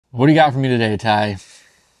What do you got for me today, Ty?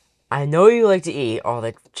 I know you like to eat all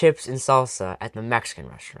the chips and salsa at the Mexican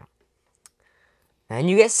restaurant. Then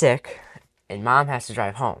you get sick, and mom has to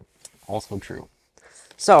drive home. Also true.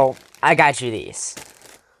 So, I got you these.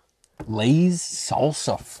 Lay's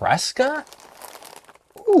Salsa Fresca?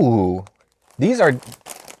 Ooh. These are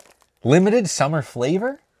limited summer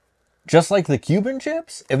flavor? Just like the Cuban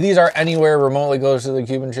chips? If these are anywhere remotely close to the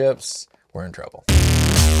Cuban chips, we're in trouble.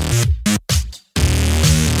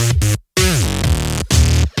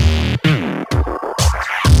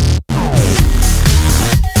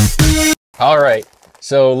 All right,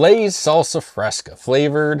 so Lay's Salsa Fresca,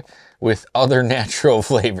 flavored with other natural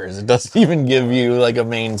flavors. It doesn't even give you like a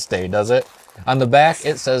mainstay, does it? On the back,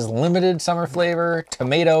 it says limited summer flavor,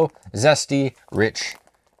 tomato, zesty, rich,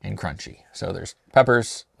 and crunchy. So there's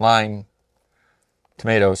peppers, lime,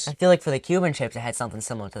 tomatoes. I feel like for the Cuban chips, it had something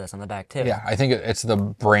similar to this on the back, too. Yeah, I think it's the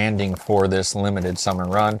branding for this limited summer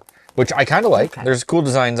run, which I kind of like. Okay. There's cool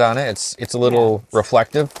designs on it. It's a little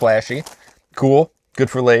reflective, flashy, cool. Good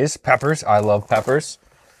for Lay's. Peppers. I love peppers.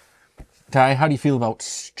 Ty, how do you feel about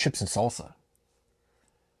chips and salsa?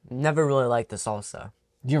 Never really liked the salsa.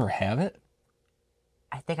 Do you ever have it?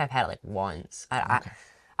 I think I've had it like once.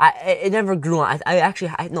 It never grew on. I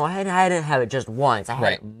didn't have it just once. I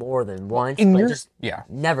had it more than once, but it just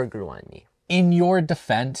never grew on me. In your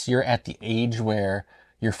defense, you're at the age where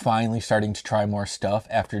you're finally starting to try more stuff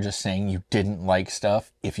after just saying you didn't like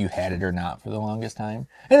stuff, if you had it or not, for the longest time.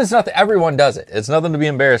 And it's not that everyone does it. It's nothing to be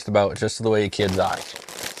embarrassed about. It's just the way kids are.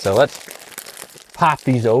 So let's pop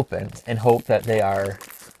these open and hope that they are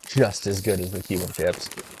just as good as the Cuban chips.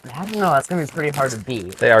 I don't know. That's going to be pretty hard to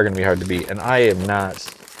beat. They are going to be hard to beat. And I am not...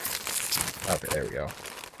 Okay, there we go. All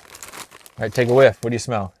right, take a whiff. What do you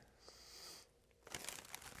smell?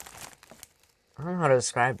 I don't know how to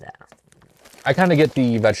describe that. I kind of get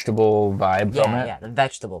the vegetable vibe from it. Yeah, the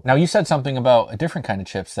vegetable. Now, you said something about a different kind of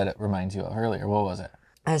chips that it reminds you of earlier. What was it?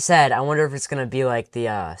 I said, I wonder if it's going to be like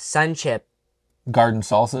the sun chip. Garden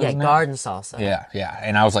salsa, Yeah, isn't it? garden salsa. Yeah.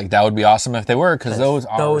 And I was like, that would be awesome if they were, because those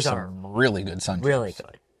are some really good sun chips. Really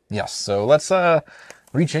good. Yes, so let's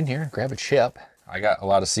reach in here, grab a chip. I got a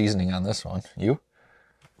lot of seasoning on this one. You?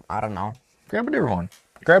 I don't know. Grab a different one.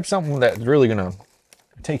 Grab something that's really going to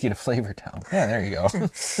take you to Flavor Town. Yeah, there you go.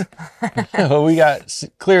 Well, we got,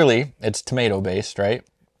 clearly, it's tomato-based, right?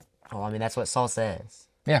 Well, I mean, that's what salsa is.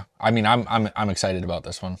 Yeah, I mean, I'm excited about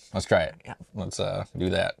this one. Let's try it. Yeah. Let's do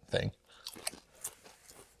that thing.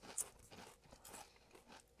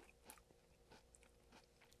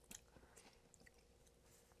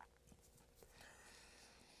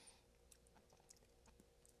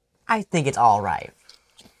 I think it's all right.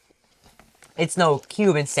 It's no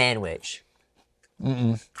Cuban sandwich.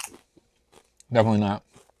 Definitely not.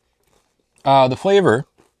 The flavor,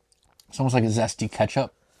 it's almost like a zesty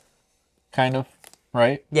ketchup, kind of,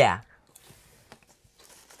 right? Yeah.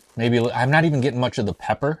 Maybe I'm not even getting much of the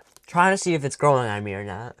pepper. Trying to see if it's growing on me or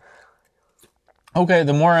not. Okay,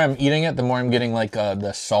 the more I'm eating it, the more I'm getting like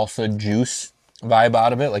the salsa juice vibe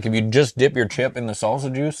out of it. Like if you just dip your chip in the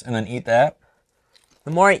salsa juice and then eat that.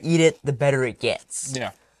 The more I eat it, the better it gets.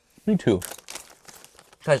 Yeah, me too.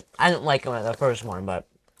 Because I didn't like the first one, but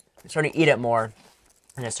I'm starting to eat it more,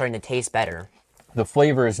 and it's starting to taste better. The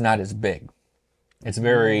flavor is not as big. It's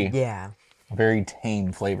very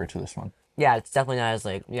tame flavor to this one. Yeah, it's definitely not as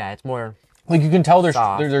it's more like you can tell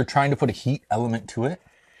soft. they're trying to put a heat element to it.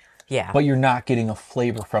 Yeah. But you're not getting a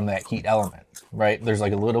flavor from that heat element, right? There's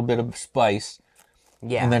like a little bit of spice.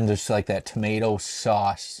 Yeah. And then there's like that tomato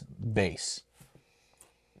sauce base.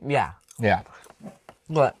 Yeah. Yeah.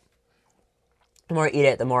 But the more I eat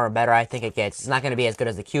it, the more better I think it gets. It's not going to be as good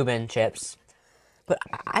as the Cuban chips, but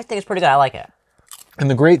I think it's pretty good. I like it. And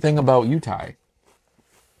the great thing about Ty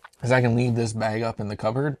is I can leave this bag up in the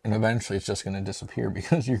cupboard, and eventually it's just going to disappear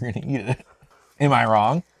because you're going to eat it. Am I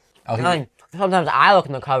wrong? Sometimes I look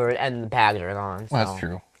in the cupboard and the bags are gone. So. Well, that's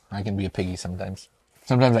true. I can be a piggy sometimes.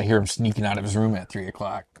 Sometimes I hear him sneaking out of his room at 3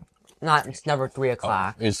 o'clock. It's never 3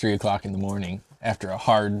 o'clock. It's 3 o'clock in the morning after a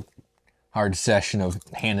hard session of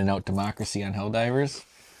handing out democracy on Helldivers.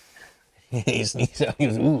 He sneaks out. He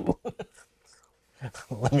goes, ooh,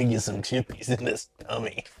 let me get some chippies in this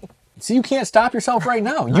tummy. See, you can't stop yourself right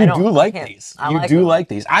now. You do like these. You do like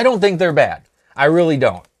these. I don't think they're bad. I really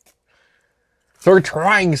don't. So we're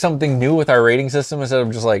trying something new with our rating system instead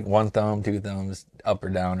of just like 1 thumb, 2 thumbs, up or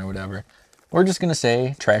down or whatever. We're just going to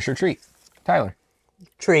say trash or treat. Tyler.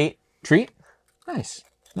 Treat. Treat? Nice.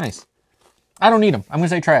 Nice. I don't need them. I'm going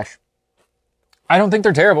to say trash. I don't think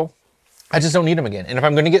they're terrible. I just don't need them again. And if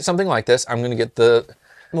I'm going to get something like this, I'm going to get the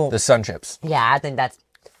sun chips. Yeah, I think that's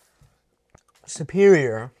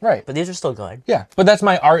superior. Right. But these are still good. Yeah, but that's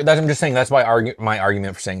my I'm just saying that's my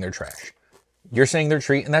argument for saying they're trash. You're saying they're a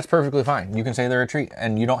treat, and that's perfectly fine. You can say they're a treat,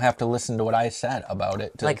 and you don't have to listen to what I said about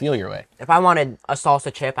it to feel your way. If I wanted a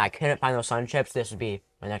salsa chip, I couldn't find those Sun Chips. This would be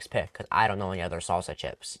my next pick because I don't know any other salsa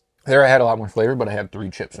chips. There I had a lot more flavor, but I had 3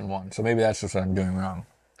 chips in one, so maybe that's just what I'm doing wrong.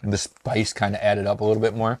 And the spice kind of added up a little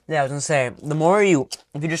bit more. Yeah, I was gonna say the more if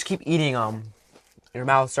you just keep eating them, your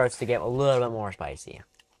mouth starts to get a little bit more spicy.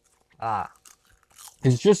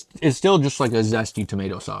 It's still just like a zesty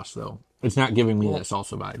tomato sauce though. It's not giving me that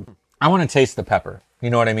salsa vibe. I want to taste the pepper. You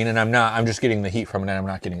know what I mean? And I'm just getting the heat from it and I'm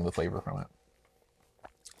not getting the flavor from it.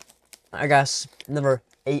 I guess never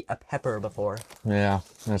ate a pepper before. Yeah,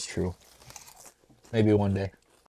 that's true. Maybe one day.